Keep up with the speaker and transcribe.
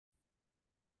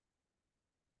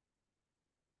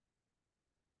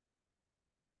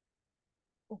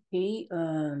Okay,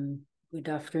 good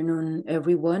afternoon,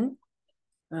 everyone.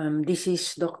 This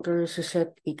is Dr.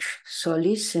 Suzette H.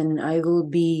 Solis, and I will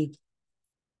be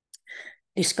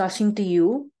discussing to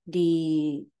you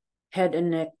the head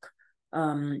and neck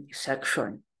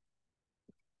section.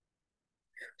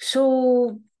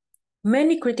 So,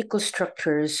 many critical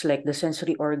structures like the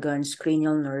sensory organs,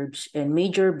 cranial nerves, and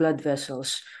major blood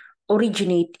vessels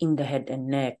originate in the head and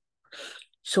neck.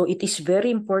 So, it is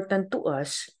very important to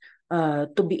us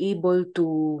to be able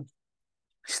to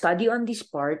study on this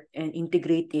part and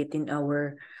integrate it in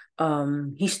our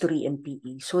history and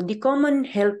PE. So the common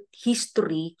health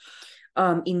history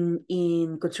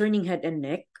in concerning head and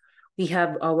neck, we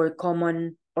have our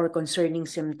common or concerning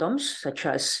symptoms such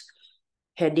as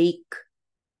headache,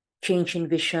 change in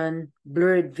vision,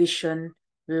 blurred vision,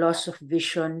 loss of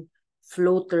vision,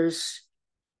 floaters,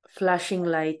 flashing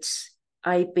lights,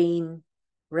 eye pain,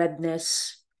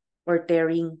 redness or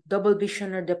tearing, double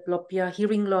vision or diplopia,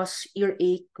 hearing loss,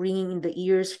 earache, ringing in the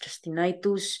ears,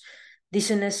 tinnitus,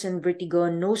 dizziness and vertigo,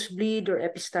 nosebleed or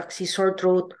epistaxis, sore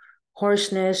throat,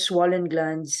 hoarseness, swollen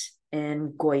glands,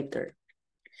 and goiter.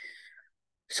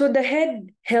 So the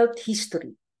head health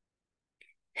history.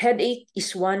 Headache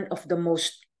is one of the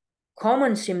most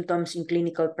common symptoms in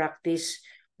clinical practice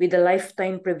with a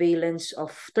lifetime prevalence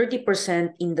of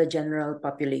 30% in the general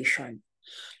population.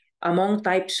 Among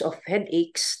types of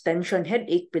headaches, tension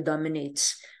headache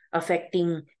predominates,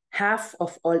 affecting half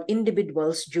of all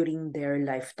individuals during their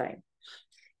lifetime.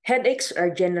 Headaches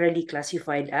are generally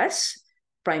classified as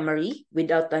primary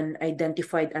without an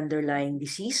identified underlying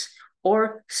disease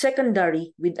or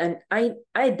secondary with an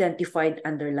identified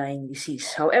underlying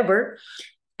disease. However,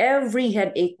 every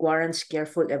headache warrants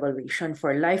careful evaluation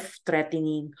for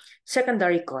life-threatening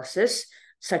secondary causes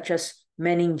such as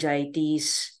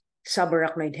meningitis,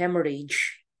 subarachnoid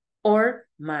hemorrhage, or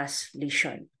mass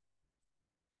lesion.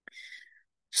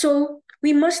 So,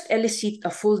 we must elicit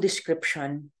a full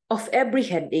description of every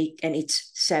headache and its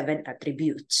 7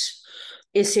 attributes.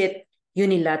 Is it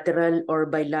unilateral or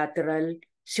bilateral,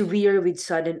 severe with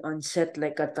sudden onset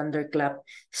like a thunderclap,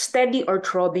 steady or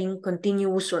throbbing,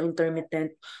 continuous or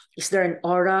intermittent? Is there an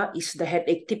aura? Is the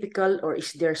headache typical or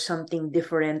is there something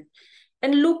different?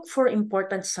 And look for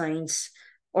important signs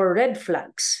or red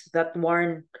flags that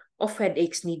warn of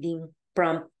headaches needing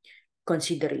prompt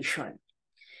consideration.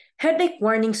 Headache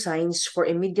warning signs for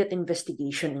immediate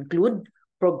investigation include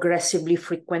progressively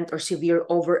frequent or severe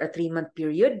over a 3-month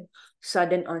period,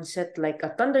 sudden onset like a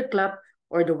thunderclap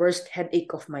or the worst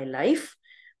headache of my life,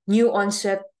 new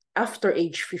onset after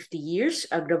age 50 years,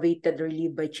 aggravated or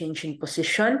relieved by change in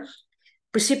position,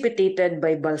 precipitated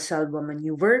by Valsalva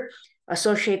maneuver,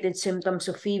 associated symptoms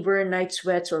of fever, night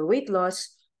sweats, or weight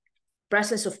loss,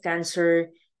 presence of cancer,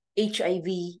 HIV,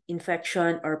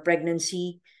 infection, or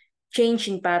pregnancy, change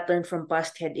in pattern from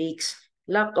past headaches,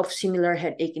 lack of similar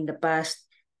headache in the past,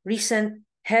 recent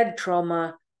head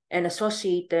trauma, and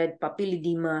associated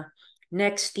papilledema,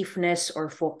 neck stiffness, or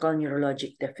focal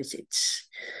neurologic deficits.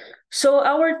 So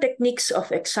our techniques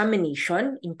of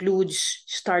examination includes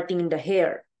starting in the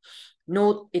hair.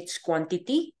 Note its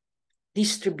quantity,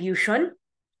 distribution,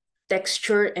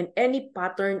 texture, and any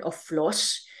pattern of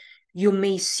floss. You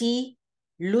may see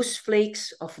loose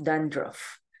flakes of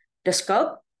dandruff. The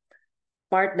scalp,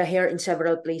 part the hair in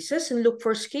several places and look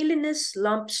for scaliness,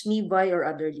 lumps, nevi, or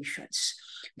other lesions.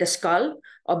 The skull,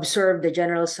 observe the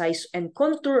general size and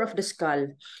contour of the skull.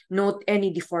 Note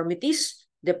any deformities,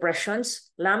 depressions,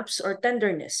 lumps, or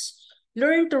tenderness.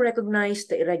 Learn to recognize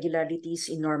the irregularities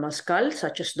in normal skull,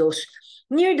 such as those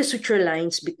near the suture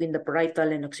lines between the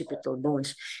parietal and occipital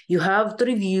bones. You have to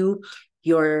review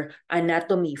your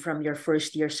anatomy from your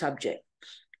first-year subject.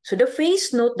 So the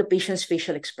face, note the patient's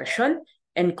facial expression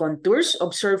and contours,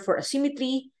 observe for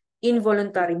asymmetry,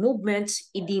 involuntary movements,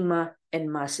 edema,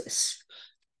 and masses.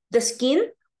 The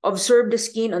skin, observe the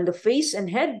skin on the face and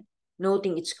head,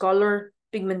 noting its color,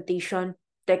 pigmentation,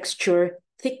 texture,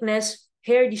 thickness,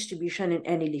 hair distribution, and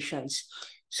any lesions.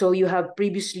 So you have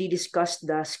previously discussed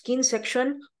the skin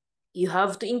section. You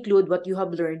have to include what you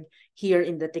have learned here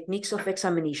in the techniques of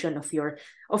examination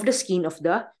of the skin of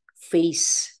the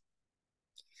face.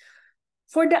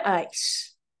 For the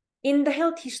eyes, in the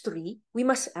health history, we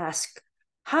must ask,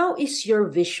 how is your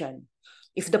vision?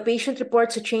 If the patient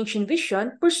reports a change in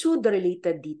vision, pursue the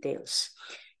related details.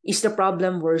 Is the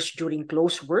problem worse during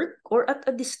close work or at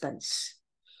a distance?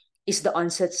 Is the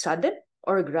onset sudden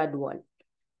or gradual?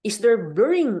 Is there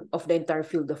blurring of the entire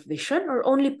field of vision or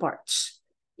only parts?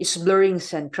 Is blurring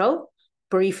central,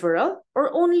 peripheral,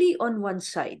 or only on one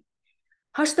side?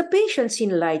 Has the patient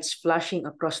seen lights flashing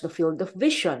across the field of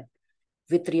vision?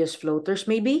 Vitreous floaters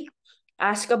maybe?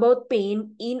 Ask about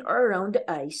pain in or around the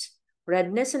eyes,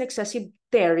 redness and excessive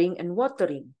tearing and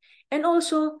watering, and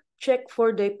also check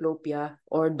for diplopia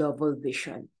or double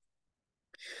vision.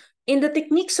 In the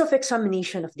techniques of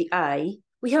examination of the eye,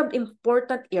 we have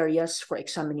important areas for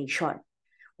examination.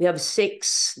 We have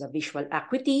 6, the visual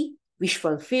acuity,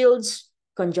 visual fields,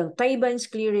 conjunctiva and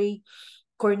sclerae,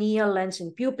 cornea, lens,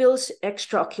 and pupils,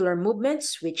 extraocular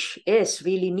movements, which is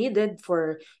really needed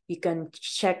for, we can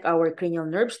check our cranial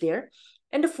nerves there,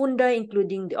 and the funda,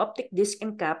 including the optic disc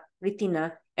and cap,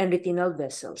 retina, and retinal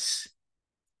vessels.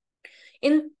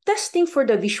 In testing for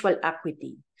the visual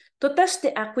acuity, to test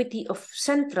the acuity of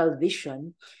central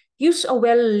vision, use a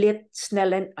well-lit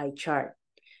Snellen eye chart.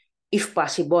 If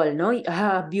possible, no?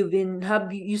 Have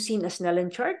you seen a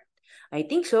Snellen chart? I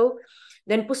think so.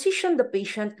 Then position the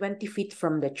patient 20 feet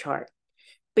from the chart.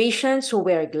 Patients who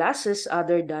wear glasses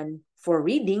other than for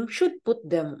reading should put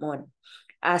them on.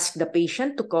 Ask the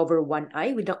patient to cover one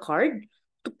eye with a card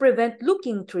to prevent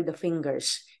looking through the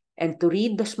fingers and to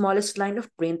read the smallest line of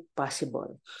print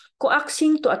possible.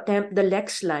 Coaxing to attempt the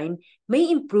lex line may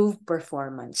improve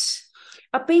performance.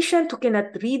 A patient who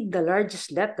cannot read the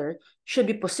largest letter should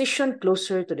be positioned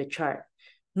closer to the chart.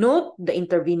 Note the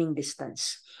intervening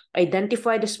distance.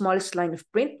 Identify the smallest line of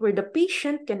print where the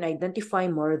patient can identify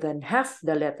more than half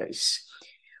the letters.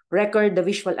 Record the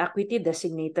visual acuity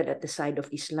designated at the side of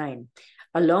this line,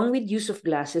 along with use of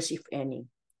glasses, if any.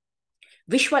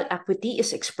 Visual acuity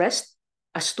is expressed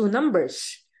as 2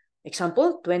 numbers.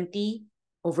 Example,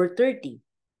 20/30.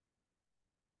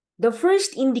 The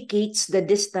first indicates the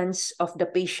distance of the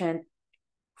patient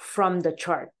from the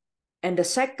chart, and the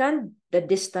second, the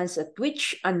distance at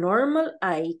which a normal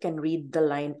eye can read the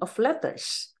line of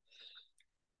letters.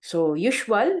 So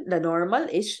the normal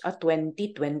is a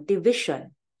 20/20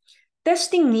 vision.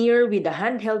 Testing near with a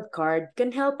handheld card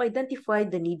can help identify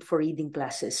the need for reading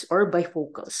glasses or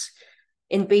bifocals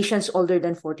in patients older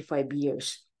than 45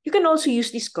 years. You can also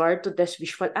use this card to test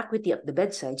visual acuity at the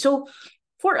bedside. So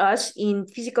for us, in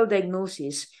physical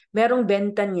diagnosis, merong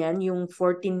benta niyan, yung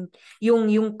 14, yung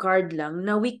card lang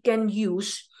na we can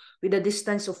use with a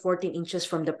distance of 14 inches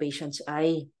from the patient's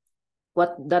eye.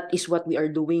 That is what we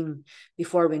are doing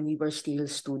before when we were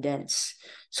still students.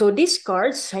 So this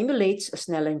card simulates a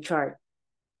Snellen chart.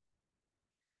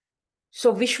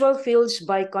 So visual fields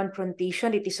by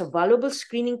confrontation, it is a valuable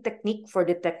screening technique for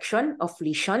detection of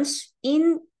lesions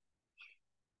in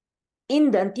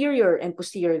the anterior and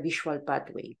posterior visual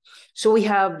pathway. So we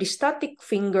have the static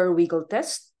finger wiggle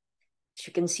test. As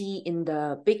you can see in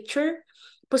the picture,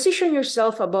 position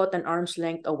yourself about an arm's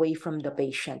length away from the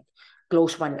patient.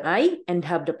 Close one eye and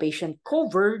have the patient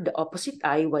cover the opposite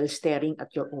eye while staring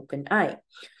at your open eye.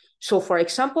 So for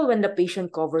example, when the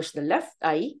patient covers the left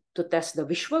eye to test the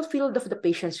visual field of the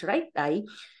patient's right eye,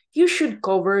 you should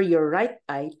cover your right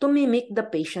eye to mimic the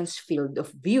patient's field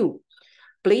of view.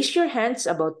 Place your hands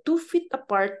about 2 feet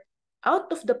apart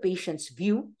out of the patient's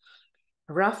view,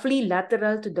 roughly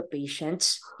lateral to the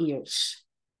patient's ears.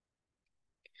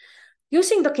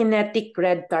 Using the kinetic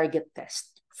red target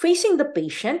test, facing the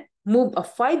patient, move a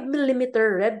 5 mm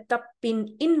red top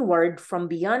pin inward from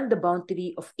beyond the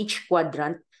boundary of each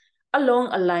quadrant along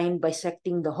a line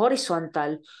bisecting the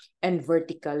horizontal and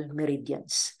vertical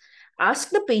meridians. Ask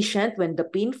the patient when the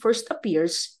pin first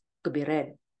appears to be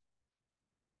red.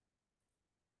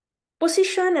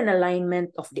 Position and alignment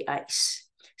of the eyes.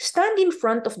 Stand in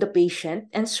front of the patient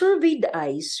and survey the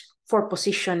eyes for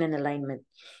position and alignment.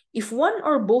 If one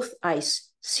or both eyes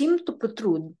seem to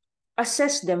protrude,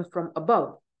 assess them from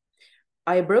above.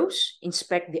 Eyebrows,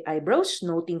 inspect the eyebrows,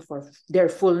 noting for their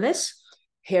fullness,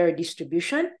 hair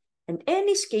distribution, and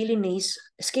any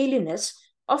scaliness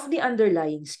of the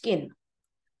underlying skin.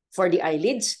 For the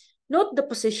eyelids, note the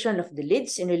position of the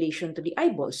lids in relation to the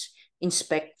eyeballs.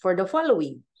 Inspect for the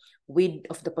following: width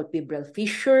of the palpebral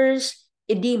fissures,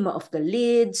 edema of the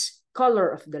lids, color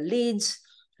of the lids,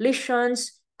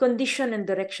 lesions, condition and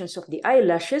directions of the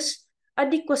eyelashes,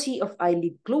 adequacy of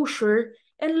eyelid closure,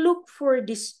 and look for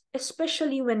this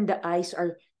especially when the eyes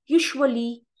are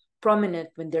usually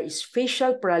prominent, when there is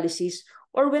facial paralysis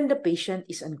or when the patient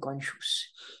is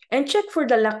unconscious. And check for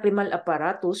the lacrimal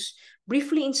apparatus.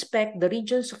 Briefly inspect the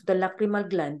regions of the lacrimal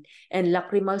gland and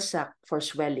lacrimal sac for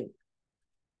swelling.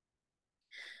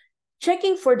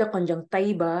 Checking for the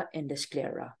conjunctiva and the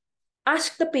sclera.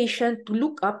 Ask the patient to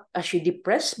look up as you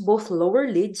depress both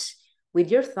lower lids with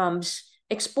your thumbs,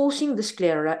 exposing the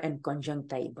sclera and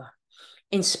conjunctiva.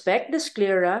 Inspect the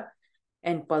sclera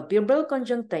and palpebral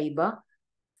conjunctiva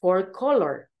for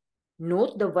color.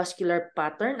 Note the vascular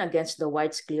pattern against the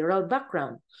white scleral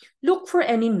background. Look for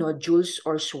any nodules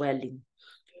or swelling.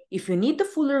 If you need a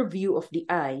fuller view of the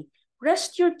eye,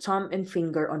 rest your thumb and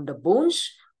finger on the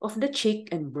bones of the cheek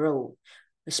and brow,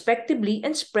 respectively,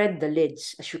 and spread the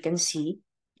lids, as you can see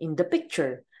in the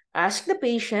picture. Ask the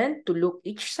patient to look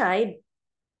each side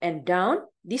and down.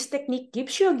 This technique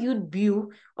gives you a good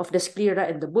view of the sclera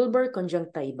and the bulbar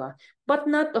conjunctiva, but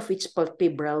not of its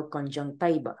palpebral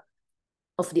conjunctiva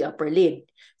of the upper lid.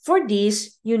 For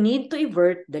this, you need to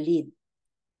invert the lid.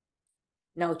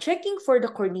 Now, checking for the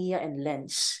cornea and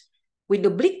lens. With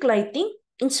oblique lighting,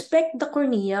 inspect the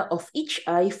cornea of each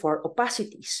eye for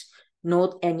opacities.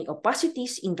 Note any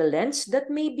opacities in the lens that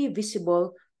may be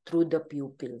visible through the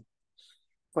pupil.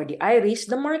 For the iris,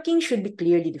 the marking should be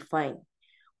clearly defined.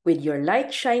 With your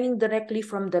light shining directly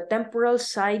from the temporal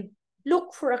side,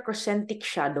 look for a crescentic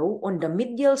shadow on the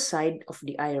medial side of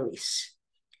the iris.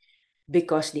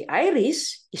 Because the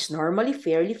iris is normally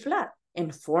fairly flat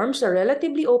and forms a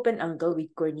relatively open angle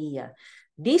with cornea,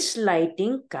 this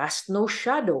lighting casts no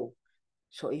shadow.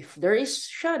 So if there is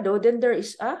shadow, then there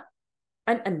is an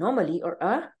anomaly or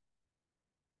a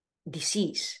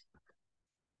disease.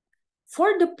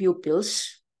 For the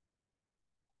pupils,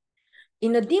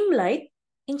 in a dim light,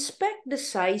 inspect the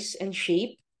size and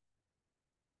shape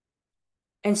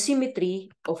and symmetry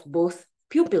of both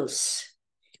pupils.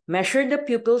 Measure the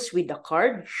pupils with a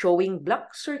card showing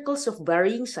black circles of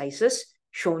varying sizes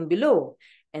shown below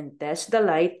and test the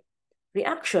light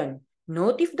reaction.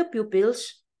 Note if the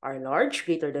pupils are large,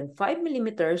 greater than 5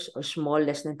 millimeters, or small,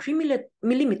 less than 3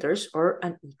 millimeters, or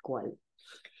unequal.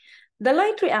 The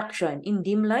light reaction in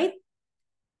dim light.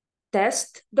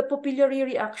 Test the pupillary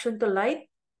reaction to light.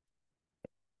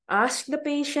 Ask the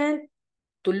patient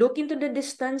to look into the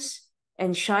distance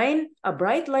and shine a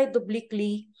bright light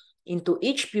obliquely into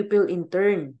each pupil in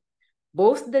turn.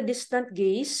 Both the distant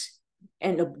gaze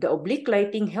and the oblique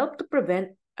lighting help to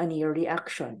prevent a near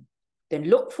reaction. Then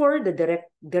look for the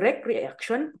direct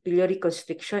reaction, pupillary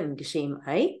constriction in the same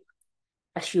eye,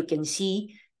 as you can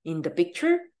see in the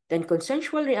picture. Then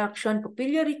consensual reaction,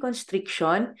 pupillary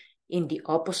constriction in the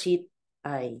opposite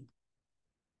eye.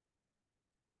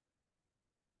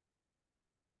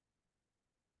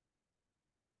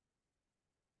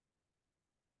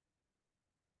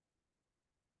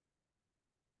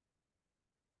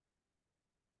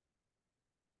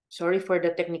 Sorry for the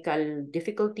technical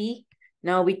difficulty.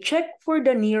 Now we check for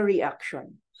the near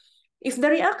reaction. If the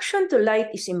reaction to light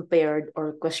is impaired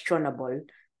or questionable,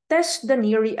 test the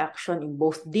near reaction in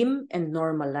both dim and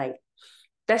normal light.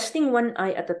 Testing one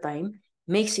eye at a time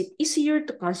makes it easier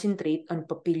to concentrate on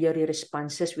pupillary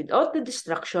responses without the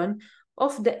distraction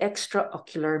of the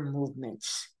extraocular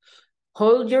movements.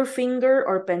 Hold your finger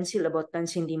or pencil about 10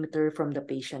 centimeters from the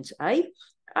patient's eye.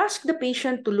 Ask the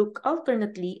patient to look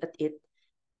alternately at it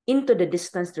into the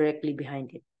distance directly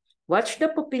behind it. Watch the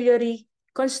pupillary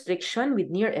constriction with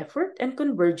near effort and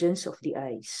convergence of the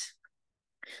eyes.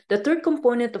 The third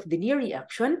component of the near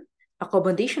reaction,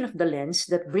 accommodation of the lens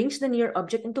that brings the near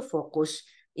object into focus,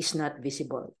 is not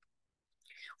visible.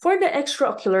 For the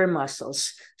extraocular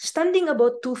muscles, standing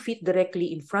about 2 feet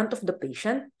directly in front of the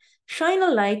patient, shine a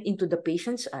light into the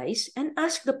patient's eyes and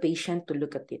ask the patient to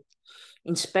look at it.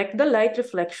 Inspect the light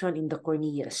reflection in the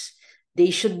corneas. They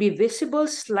should be visible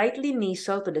slightly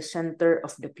nasal to the center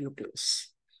of the pupils.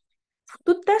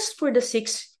 To test for the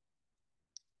 6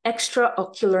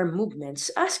 extraocular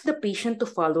movements, ask the patient to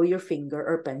follow your finger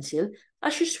or pencil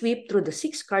as you sweep through the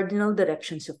 6 cardinal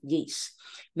directions of gaze.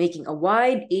 Making a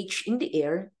wide H in the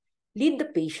air, lead the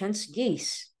patient's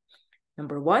gaze.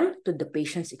 Number 1, to the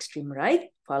patient's extreme right,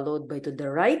 followed by to the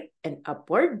right and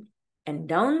upward, and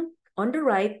down on the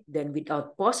right, then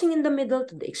without pausing in the middle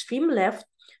to the extreme left,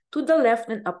 to the left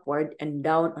and upward, and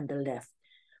down on the left.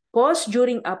 Pause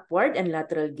during upward and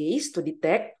lateral gaze to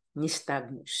detect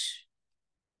nystagmus.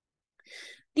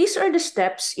 These are the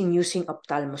steps in using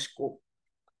ophthalmoscope.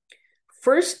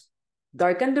 First,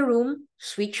 darken the room,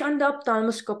 switch on the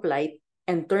ophthalmoscope light,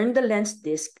 and turn the lens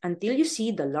disc until you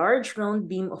see the large round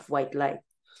beam of white light.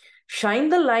 Shine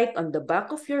the light on the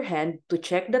back of your hand to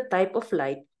check the type of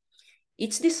light,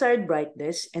 its desired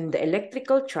brightness, and the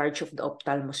electrical charge of the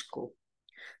ophthalmoscope.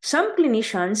 Some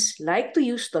clinicians like to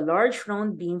use the large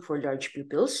round beam for large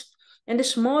pupils and the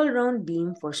small round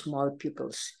beam for small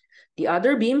pupils. The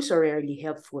other beams are rarely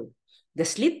helpful. The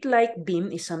slit-like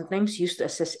beam is sometimes used to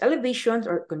assess elevations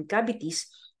or concavities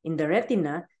in the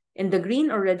retina, and the green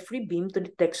or red-free beam to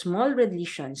detect small red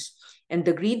lesions, and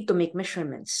the grid to make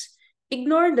measurements.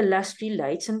 Ignore the last 3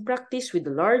 lights and practice with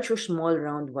the large or small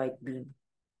round white beam.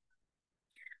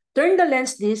 Turn the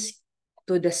lens disc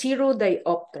to the zero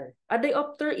diopter. A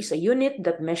diopter is a unit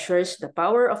that measures the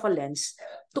power of a lens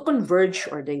to converge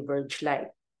or diverge light.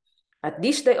 At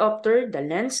this diopter, the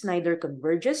lens neither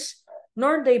converges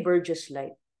nor diverges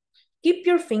light. Keep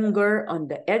your finger on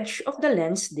the edge of the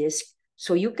lens disc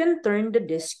so you can turn the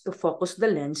disc to focus the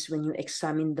lens when you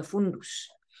examine the fundus.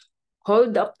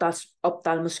 Hold the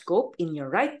ophthalmoscope in your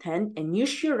right hand and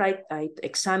use your right eye to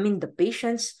examine the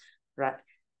patient's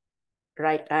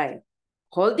right eye.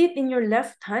 Hold it in your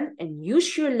left hand and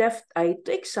use your left eye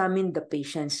to examine the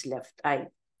patient's left eye.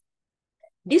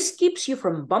 This keeps you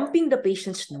from bumping the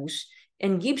patient's nose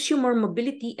and gives you more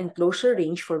mobility and closer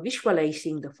range for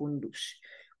visualizing the fundus.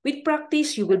 With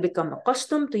practice, you will become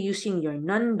accustomed to using your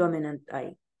non-dominant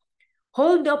eye.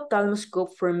 Hold the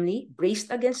ophthalmoscope firmly,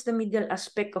 braced against the medial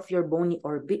aspect of your bony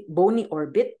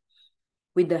orbit,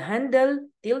 with the handle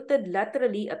tilted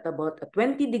laterally at about a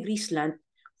 20-degree slant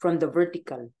from the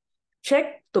vertical.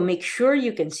 Check to make sure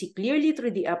you can see clearly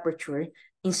through the aperture.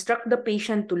 Instruct the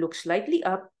patient to look slightly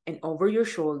up and over your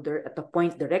shoulder at a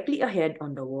point directly ahead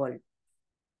on the wall.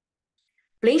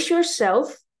 Place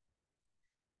yourself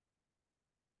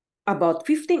about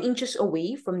 15 inches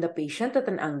away from the patient at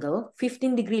an angle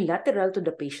 15-degree lateral to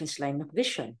the patient's line of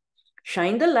vision.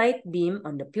 Shine the light beam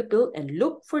on the pupil and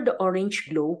look for the orange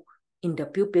glow in the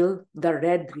pupil, the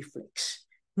red reflex.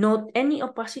 Note any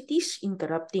opacities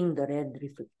interrupting the red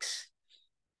reflex.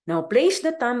 Now place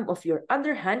the thumb of your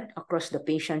other hand across the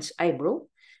patient's eyebrow,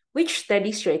 which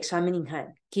steadies your examining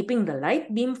hand, keeping the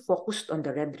light beam focused on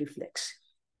the red reflex.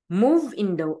 Move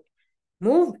in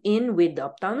with the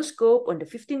ophthalmoscope on the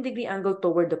 15-degree angle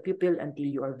toward the pupil until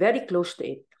you are very close to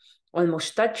it,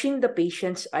 almost touching the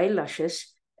patient's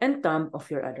eyelashes and thumb of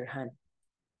your other hand.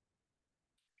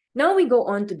 Now we go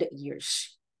on to the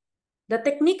ears. The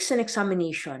techniques and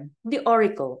examination. The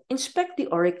auricle. Inspect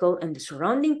the auricle and the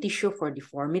surrounding tissue for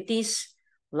deformities,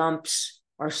 lumps,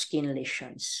 or skin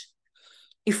lesions.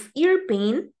 If ear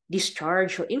pain,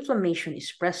 discharge, or inflammation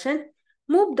is present,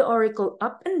 move the auricle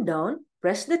up and down,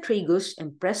 press the tragus,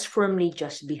 and press firmly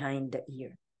just behind the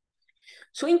ear.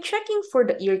 So in checking for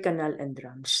the ear canal and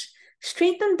drums,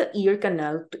 straighten the ear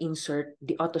canal to insert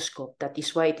the otoscope. That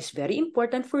is why it is very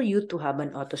important for you to have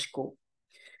an otoscope.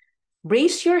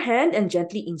 Brace your hand and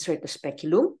gently insert the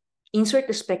speculum. Insert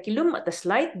the speculum at a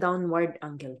slight downward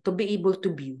angle to be able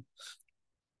to view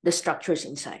the structures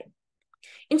inside.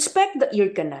 Inspect the ear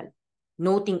canal,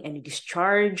 noting any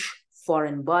discharge,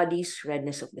 foreign bodies,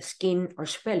 redness of the skin, or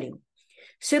swelling.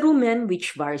 Cerumen,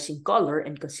 which varies in color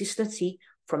and consistency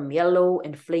from yellow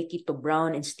and flaky to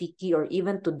brown and sticky or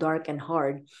even to dark and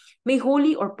hard, may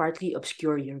wholly or partly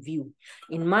obscure your view.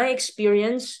 In my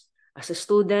experience, as a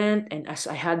student and as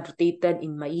I had rotated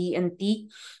in my ENT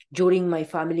during my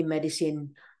family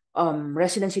medicine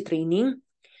residency training,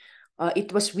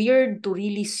 it was weird to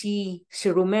really see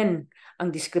cerumen. Ang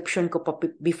description ko pa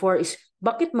before is,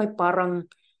 bakit may parang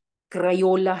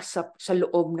crayola sa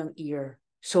loob ng ear?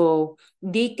 So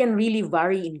they can really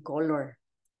vary in color.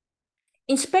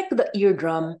 Inspect the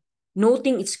eardrum,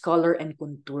 noting its color and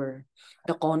contour.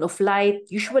 The cone of light,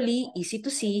 usually easy to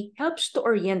see, helps to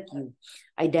orient you.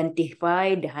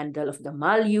 Identify the handle of the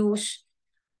malleus,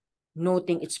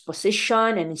 noting its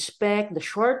position, and inspect the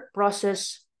short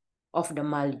process of the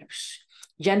malleus.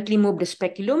 Gently move the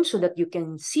speculum so that you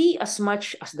can see as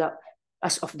much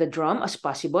as of the drum as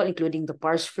possible, including the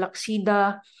pars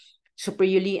flaccida,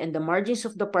 superiorly, and the margins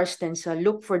of the pars tensa.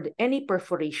 Look for any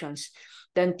perforations.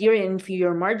 The anterior and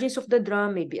inferior margins of the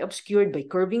drum may be obscured by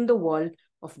curving the wall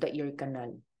of the ear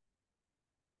canal.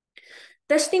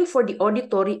 Testing for the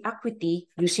auditory acuity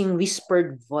using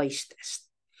whispered voice test.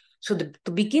 So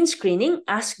to begin screening,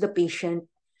 ask the patient,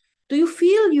 do you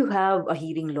feel you have a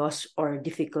hearing loss or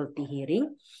difficulty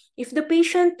hearing? If the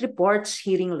patient reports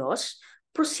hearing loss,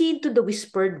 proceed to the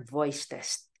whispered voice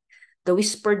test. The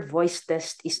whispered voice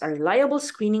test is a reliable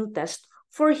screening test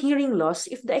for hearing loss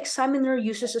if the examiner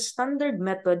uses a standard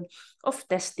method of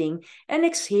testing and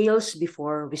exhales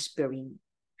before whispering.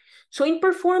 So in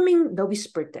performing the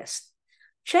whisper test,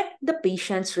 check the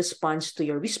patient's response to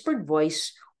your whispered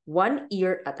voice one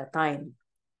ear at a time.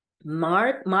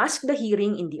 Mask the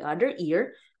hearing in the other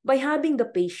ear by having the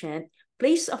patient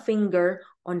place a finger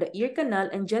on the ear canal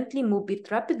and gently move it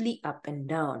rapidly up and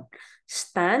down.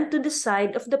 Stand to the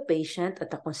side of the patient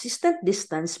at a consistent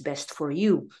distance best for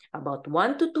you, about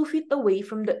 1 to 2 feet away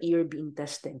from the ear being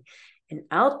tested, and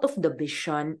out of the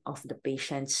vision of the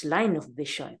patient's line of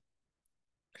vision.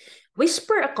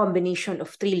 Whisper a combination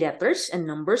of 3 letters and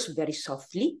numbers very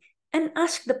softly and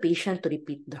ask the patient to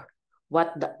repeat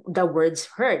the words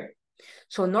heard.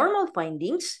 So normal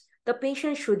findings, the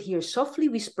patient should hear softly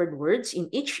whispered words in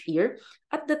each ear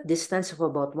at that distance of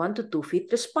about 1 to 2 feet,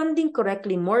 responding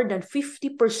correctly more than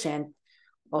 50%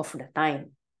 of the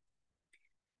time.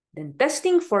 Then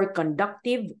testing for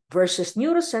conductive versus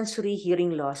neurosensory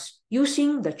hearing loss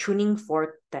using the tuning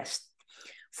fork test.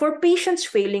 For patients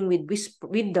failing with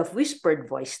the whispered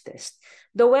voice test,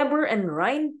 the Weber and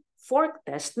Rhine fork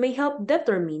test may help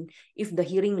determine if the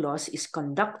hearing loss is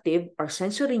conductive or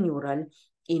sensorineural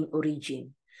in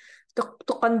origin. To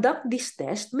conduct this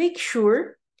test, make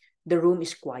sure the room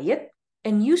is quiet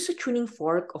and use a tuning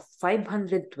fork of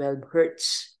 512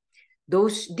 Hz.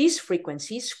 These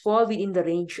frequencies fall within the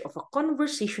range of a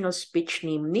conversational speech,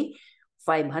 namely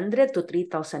 500 to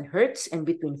 3000 Hz and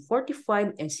between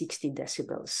 45 and 60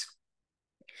 decibels.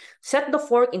 Set the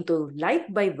fork into light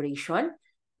vibration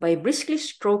by briskly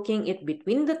stroking it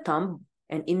between the thumb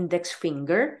and index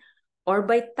finger or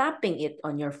by tapping it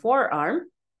on your forearm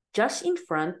just in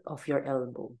front of your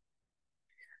elbow.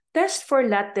 Test for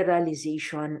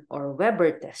lateralization or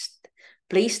Weber test.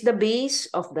 Place the base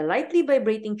of the lightly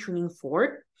vibrating tuning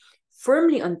fork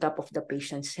firmly on top of the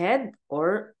patient's head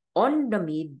or on the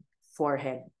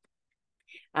mid-forehead.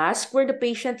 Ask where the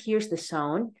patient hears the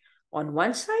sound, on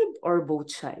one side or both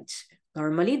sides.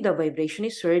 Normally, the vibration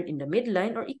is heard in the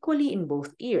midline or equally in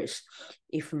both ears.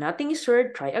 If nothing is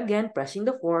heard, try again pressing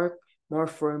the fork more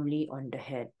firmly on the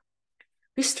head.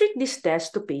 Restrict this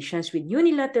test to patients with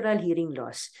unilateral hearing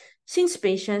loss, since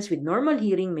patients with normal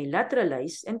hearing may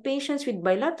lateralize and patients with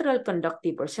bilateral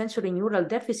conductive or sensorineural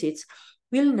deficits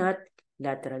will not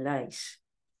lateralize.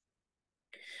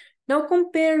 Now,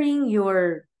 comparing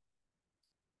your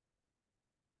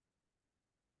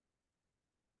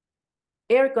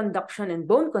air conduction and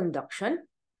bone conduction,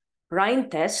 Rhine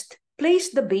test,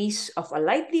 place the base of a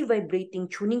lightly vibrating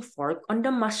tuning fork on the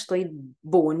mastoid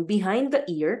bone behind the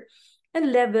ear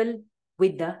and level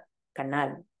with the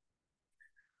canal.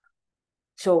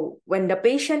 So when the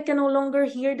patient can no longer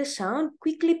hear the sound,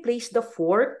 quickly place the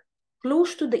fork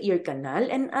close to the ear canal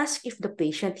and ask if the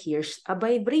patient hears a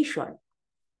vibration.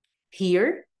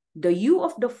 Here, the U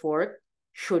of the fork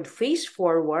should face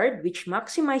forward, which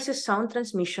maximizes sound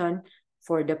transmission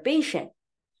for the patient.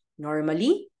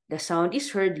 Normally, the sound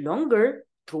is heard longer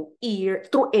through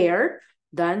air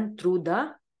than through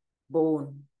the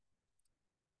bone.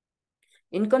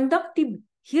 In conductive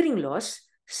hearing loss,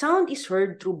 sound is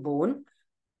heard through bone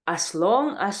as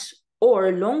long as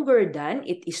or longer than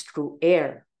it is through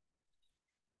air.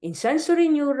 In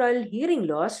sensorineural hearing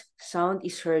loss, sound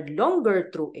is heard longer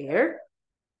through air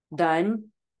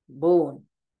than bone.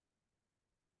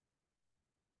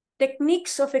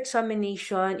 Techniques of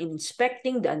examination in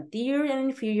inspecting the anterior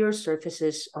and inferior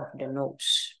surfaces of the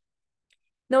nose.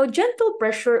 Now, gentle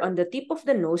pressure on the tip of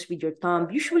the nose with your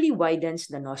thumb usually widens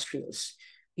the nostrils.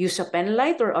 Use a pen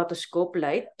light or otoscope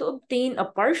light to obtain a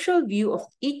partial view of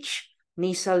each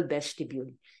nasal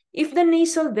vestibule. If the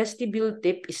nasal vestibule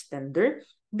tip is tender,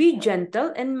 be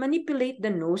gentle and manipulate the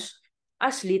nose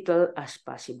as little as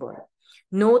possible.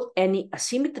 Note any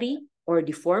asymmetry or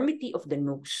deformity of the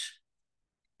nose.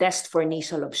 Test for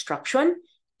nasal obstruction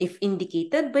if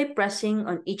indicated by pressing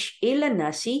on each ala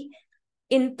nasi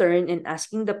in turn and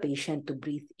asking the patient to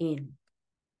breathe in.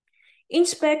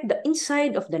 Inspect the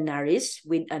inside of the nares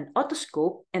with an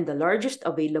otoscope and the largest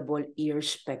available ear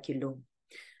speculum.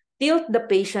 Tilt the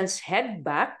patient's head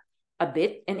back a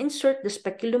bit and insert the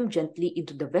speculum gently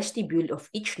into the vestibule of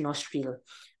each nostril,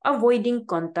 avoiding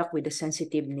contact with the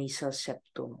sensitive nasal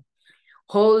septum.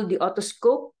 Hold the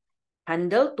otoscope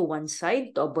handle to one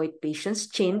side to avoid patient's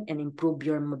chin and improve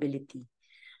your mobility.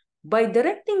 By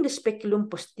directing the speculum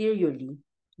posteriorly,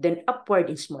 then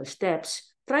upward in small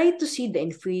steps, try to see the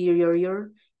inferior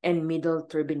and middle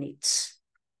turbinates,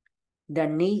 the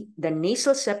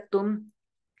nasal septum,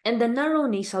 and the narrow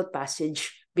nasal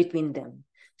passage between them.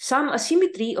 Some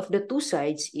asymmetry of the two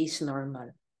sides is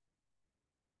normal.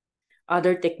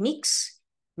 Other techniques: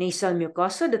 nasal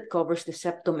mucosa that covers the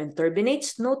septum and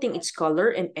turbinates, noting its color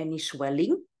and any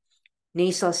swelling.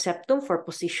 Nasal septum for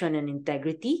position and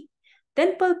integrity.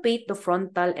 Then palpate the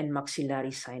frontal and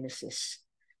maxillary sinuses.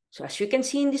 So as you can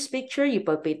see in this picture, you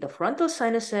palpate the frontal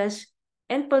sinuses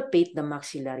and palpate the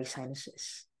maxillary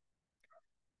sinuses.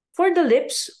 For the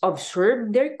lips,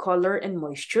 observe their color and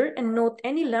moisture and note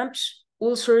any lumps,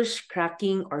 ulcers,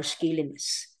 cracking, or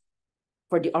scaliness.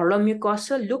 For the oral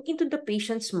mucosa, look into the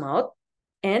patient's mouth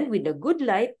and with a good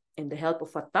light and the help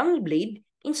of a tongue blade,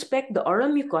 inspect the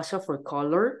oral mucosa for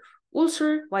color,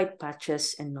 ulcer, white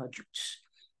patches, and nodules.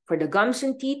 For the gums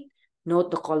and teeth,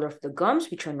 note the color of the gums,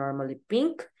 which are normally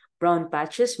pink. Brown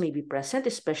patches may be present,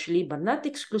 especially but not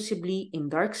exclusively in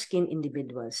dark-skinned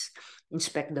individuals.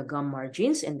 Inspect the gum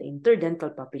margins and the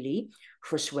interdental papillae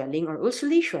for swelling or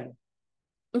ulceration.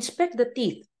 Inspect the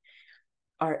teeth.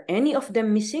 Are any of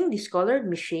them missing, discolored,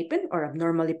 misshapen, or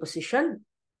abnormally positioned?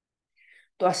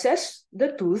 To assess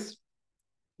the tooth,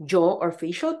 jaw, or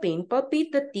facial pain,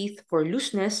 palpate the teeth for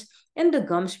looseness and the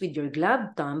gums with your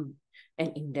gloved thumb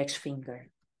and index finger.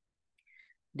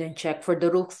 Then check for the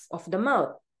roof of the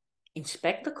mouth.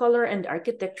 Inspect the color and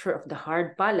architecture of the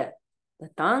hard palate,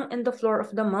 the tongue, and the floor of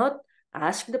the mouth.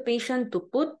 Ask the patient to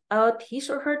put out his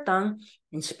or her tongue.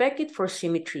 Inspect it for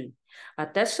symmetry. A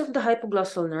test of the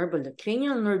hypoglossal nerve or the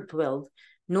cranial nerve 12.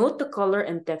 Note the color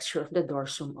and texture of the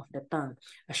dorsum of the tongue.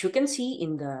 As you can see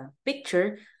in the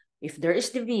picture, if there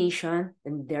is deviation,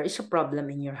 then there is a problem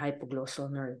in your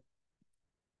hypoglossal nerve.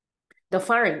 The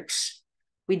pharynx.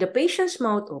 With the patient's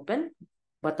mouth open,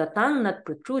 but the tongue not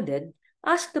protruded,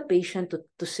 ask the patient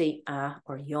to say ah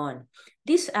or yawn.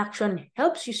 This action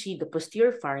helps you see the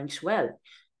posterior pharynx well.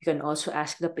 You can also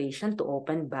ask the patient to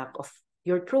open back of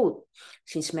your throat,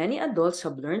 since many adults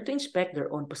have learned to inspect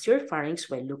their own posterior pharynx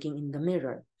while looking in the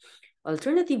mirror.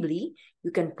 Alternatively,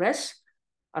 you can press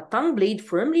a tongue blade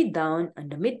firmly down on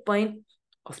the midpoint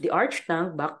of the arched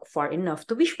tongue back far enough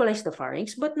to visualize the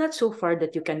pharynx, but not so far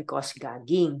that you can cause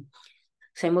gagging.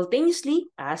 Simultaneously,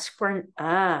 ask for an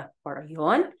ah or a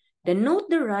yawn, then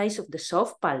note the rise of the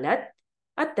soft palate,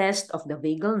 a test of the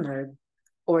vagal nerve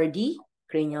or the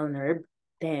cranial nerve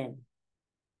 10.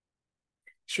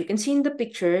 As you can see in the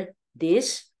picture,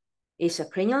 this is a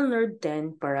cranial nerve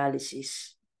 10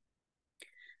 paralysis.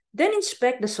 Then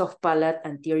inspect the soft palate,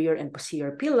 anterior and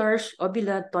posterior pillars,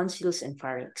 ovula, tonsils, and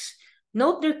pharynx.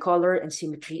 Note their color and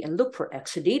symmetry and look for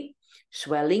exudate,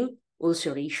 swelling,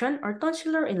 ulceration, or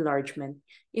tonsillar enlargement.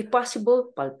 If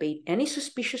possible, palpate any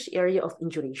suspicious area of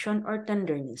induration or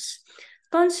tenderness.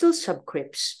 Tonsil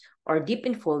subcrypts or deep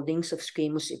enfoldings of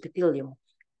squamous epithelium,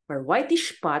 where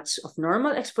whitish spots of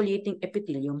normal exfoliating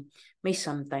epithelium may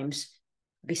sometimes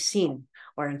be seen,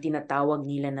 or ang tinatawag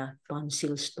nila na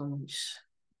tonsil stones.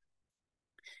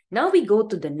 Now we go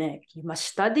to the neck. You must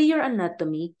study your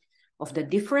anatomy of the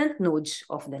different nodes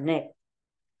of the neck.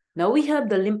 Now we have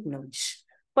the lymph nodes.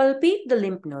 Palpate the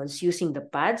lymph nodes using the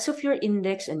pads of your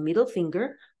index and middle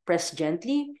finger. Press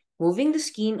gently, moving the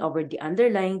skin over the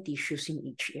underlying tissues in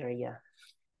each area.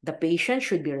 The patient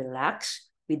should be relaxed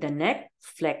with the neck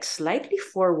flexed slightly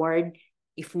forward.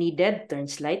 If needed, turn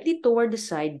slightly toward the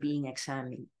side being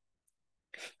examined.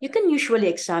 You can usually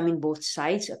examine both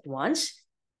sides at once,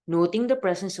 noting the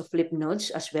presence of lymph nodes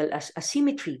as well as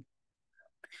asymmetry.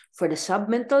 For the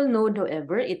submental node,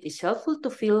 however, it is helpful to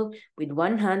feel with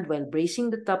one hand while bracing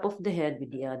the top of the head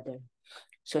with the other.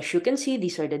 So as you can see,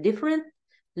 these are the different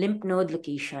lymph node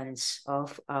locations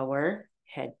of our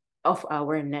head, of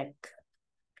our neck.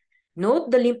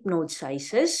 Note the lymph node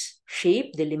sizes,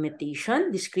 shape,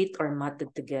 delimitation, discrete or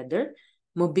matted together,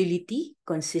 mobility,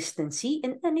 consistency,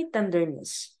 and any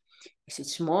tenderness. Is it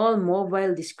small,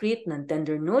 mobile, discrete,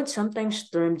 non-tender nodes, sometimes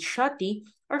termed shotty,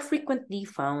 are frequently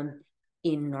found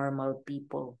in normal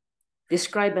people.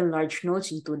 Describe enlarged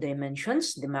nodes in 2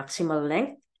 dimensions, the maximal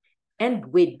length and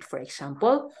width, for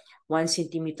example, 1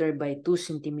 centimeter by 2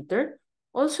 centimeter.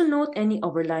 Also note any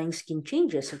overlying skin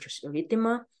changes such as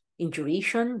erythema,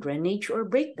 induration, drainage, or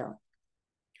breakdown.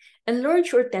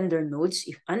 Enlarged or tender nodes,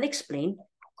 if unexplained,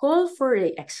 call for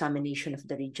an examination of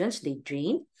the regions they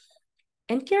drain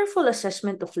and careful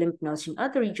assessment of lymph nodes in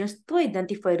other regions to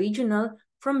identify regional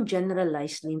from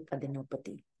generalized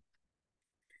lymphadenopathy.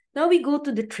 Now we go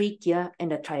to the trachea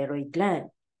and the thyroid gland.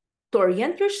 To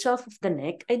orient yourself of the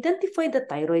neck, identify the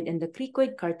thyroid and the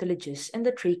cricoid cartilages and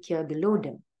the trachea below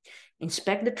them.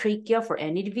 Inspect the trachea for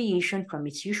any deviation from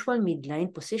its usual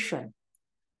midline position.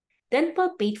 Then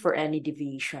palpate for any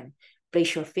deviation.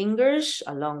 Place your fingers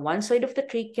along one side of the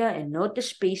trachea and note the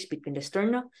space between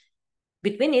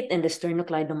it and the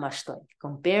sternocleidomastoid.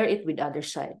 Compare it with other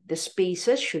side. The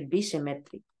spaces should be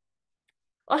symmetric.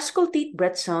 Auscultate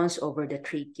breath sounds over the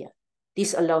trachea.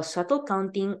 This allows subtle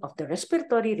counting of the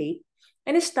respiratory rate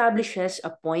and establishes a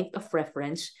point of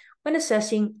reference when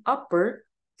assessing upper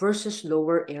versus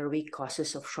lower airway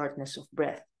causes of shortness of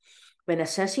breath. When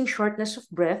assessing shortness of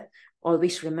breath,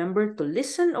 always remember to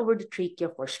listen over the trachea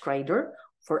for stridor,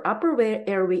 for upper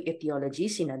airway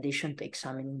etiologies in addition to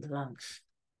examining the lungs.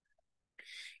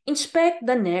 Inspect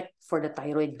the neck for the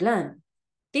thyroid gland.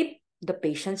 Tip the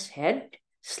patient's head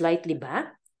slightly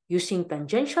back using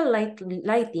tangential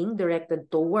lighting directed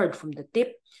toward from the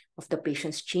tip of the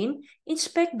patient's chin.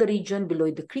 Inspect the region below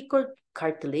the cricoid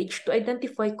cartilage to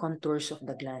identify contours of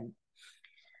the gland.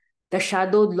 The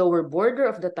shadowed lower border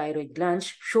of the thyroid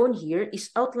glands shown here is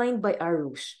outlined by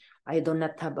arrows. I do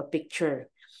not have a picture.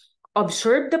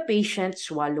 Observe the patient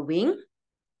swallowing.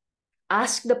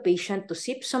 Ask the patient to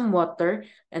sip some water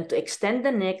and to extend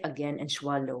the neck again and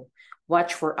swallow.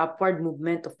 Watch for upward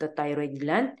movement of the thyroid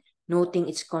gland, noting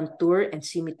its contour and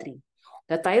symmetry.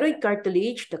 The thyroid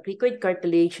cartilage, the cricoid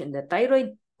cartilage, and the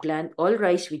thyroid gland all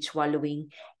rise with swallowing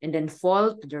and then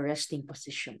fall to the resting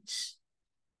positions.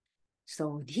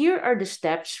 So here are the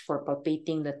steps for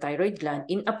palpating the thyroid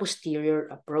gland in a posterior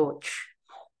approach.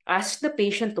 Ask the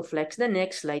patient to flex the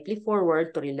neck slightly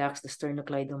forward to relax the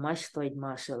sternocleidomastoid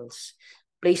muscles.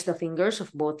 Place the fingers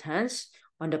of both hands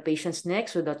on the patient's neck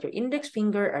so that your index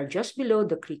finger are just below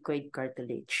the cricoid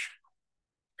cartilage.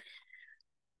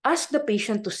 Ask the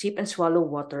patient to sip and swallow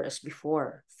water as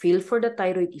before. Feel for the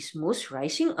thyroid isthmus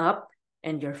rising up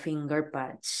and your finger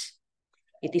pads.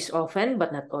 It is often,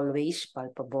 but not always,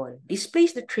 palpable.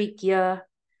 Displace the trachea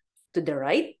to the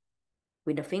right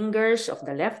with the fingers of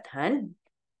the left hand.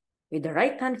 With the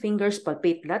right hand fingers,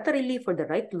 palpate laterally for the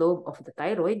right lobe of the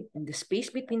thyroid and the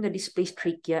space between the displaced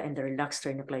trachea and the relaxed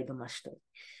sternocleidomastoid.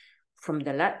 Find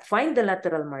the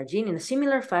lateral margin. In a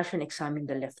similar fashion, examine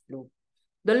the left lobe.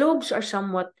 The lobes are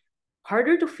somewhat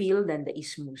harder to feel than the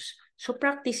isthmus, so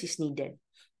practice is needed.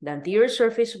 The anterior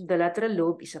surface of the lateral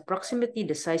lobe is approximately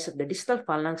the size of the distal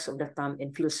phalanx of the thumb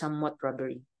and feels somewhat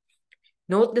rubbery.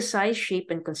 Note the size, shape,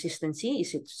 and consistency.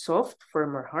 Is it soft,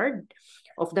 firm, or hard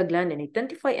of the gland, and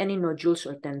identify any nodules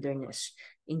or tenderness.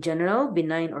 In general,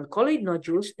 benign or colloid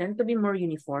nodules tend to be more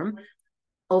uniform,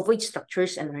 ovoid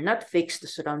structures, and are not fixed to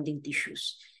surrounding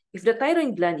tissues. If the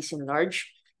thyroid gland is enlarged,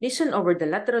 listen over the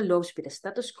lateral lobes with a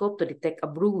stethoscope to detect a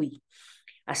bruit,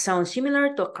 a sound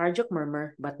similar to a cardiac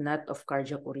murmur but not of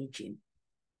cardiac origin.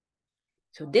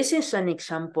 So this is an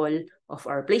example of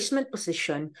our placement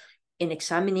position in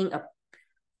examining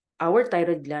our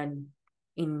thyroid gland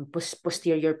in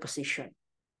posterior position.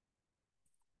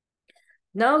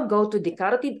 Now go to the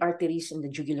carotid arteries and the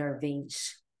jugular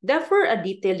veins. Defer a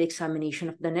detailed examination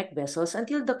of the neck vessels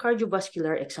until the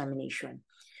cardiovascular examination.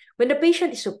 When the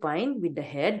patient is supine with the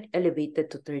head elevated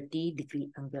to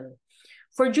 30-degree angle.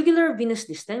 For jugular venous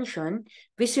distension,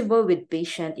 visible with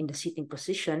patient in the sitting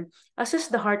position, assess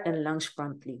the heart and lungs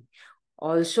promptly.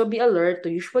 Also be alert to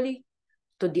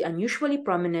the unusually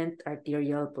prominent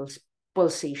arterial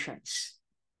pulsations.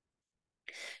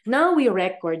 Now we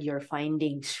record your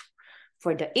findings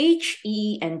for the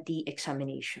HEENT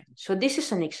examination. So this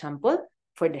is an example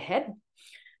for the head.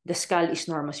 The skull is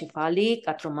normocephalic,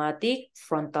 achromatic,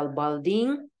 frontal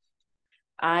balding,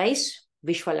 eyes,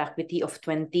 visual acuity of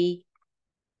 20/100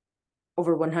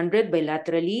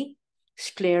 bilaterally,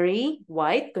 sclerae,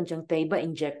 white, conjunctiva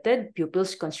injected,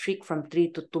 pupils constrict from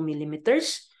 3 to 2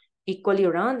 millimeters, equally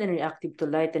round and reactive to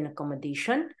light and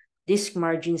accommodation, disc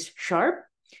margins sharp,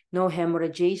 no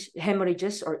hemorrhages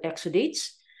or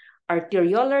exudates,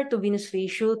 arteriolar to venous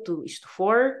ratio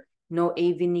 2:4, no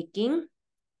AV nicking,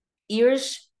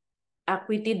 ears,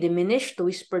 acuity diminished to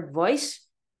whispered voice,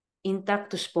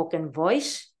 intact to spoken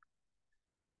voice,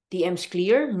 TMs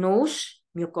clear, nose,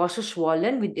 mucosa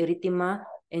swollen with erythema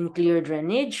and clear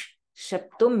drainage,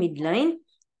 septum midline,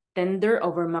 tender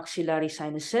over maxillary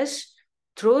sinuses,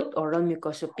 throat, oral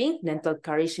mucosa pink, dental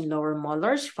caries in lower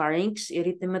molars, pharynx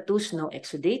erythematous, no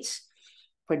exudates.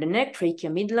 For the neck, trachea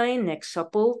midline, neck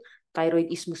supple, thyroid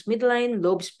isthmus midline,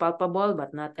 lobes palpable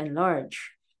but not enlarged.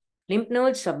 Lymph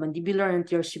nodes, submandibular and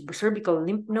cervical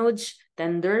lymph nodes,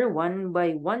 tender, 1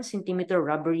 by 1 centimeter,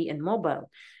 rubbery and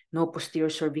mobile. No posterior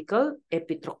cervical,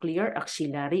 epitrochlear,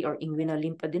 axillary, or inguinal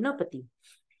lymphadenopathy.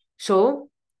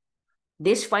 So,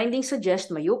 these findings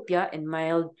suggest myopia and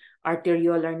mild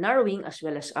arteriolar narrowing as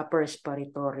well as upper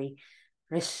respiratory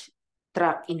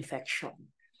tract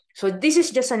infection. So this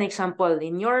is just an example.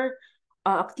 In your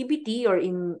activity or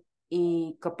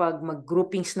kapag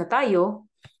mag-groupings na tayo,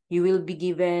 you will be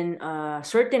given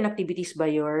certain activities by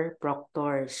your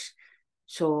proctors.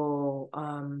 So,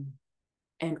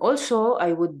 and also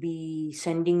I would be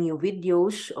sending you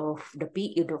videos of the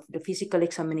physical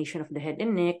examination of the head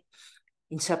and neck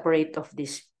in separate of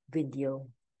this video.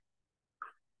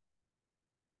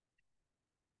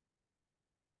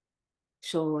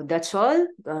 So that's all.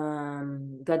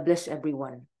 God bless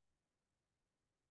everyone.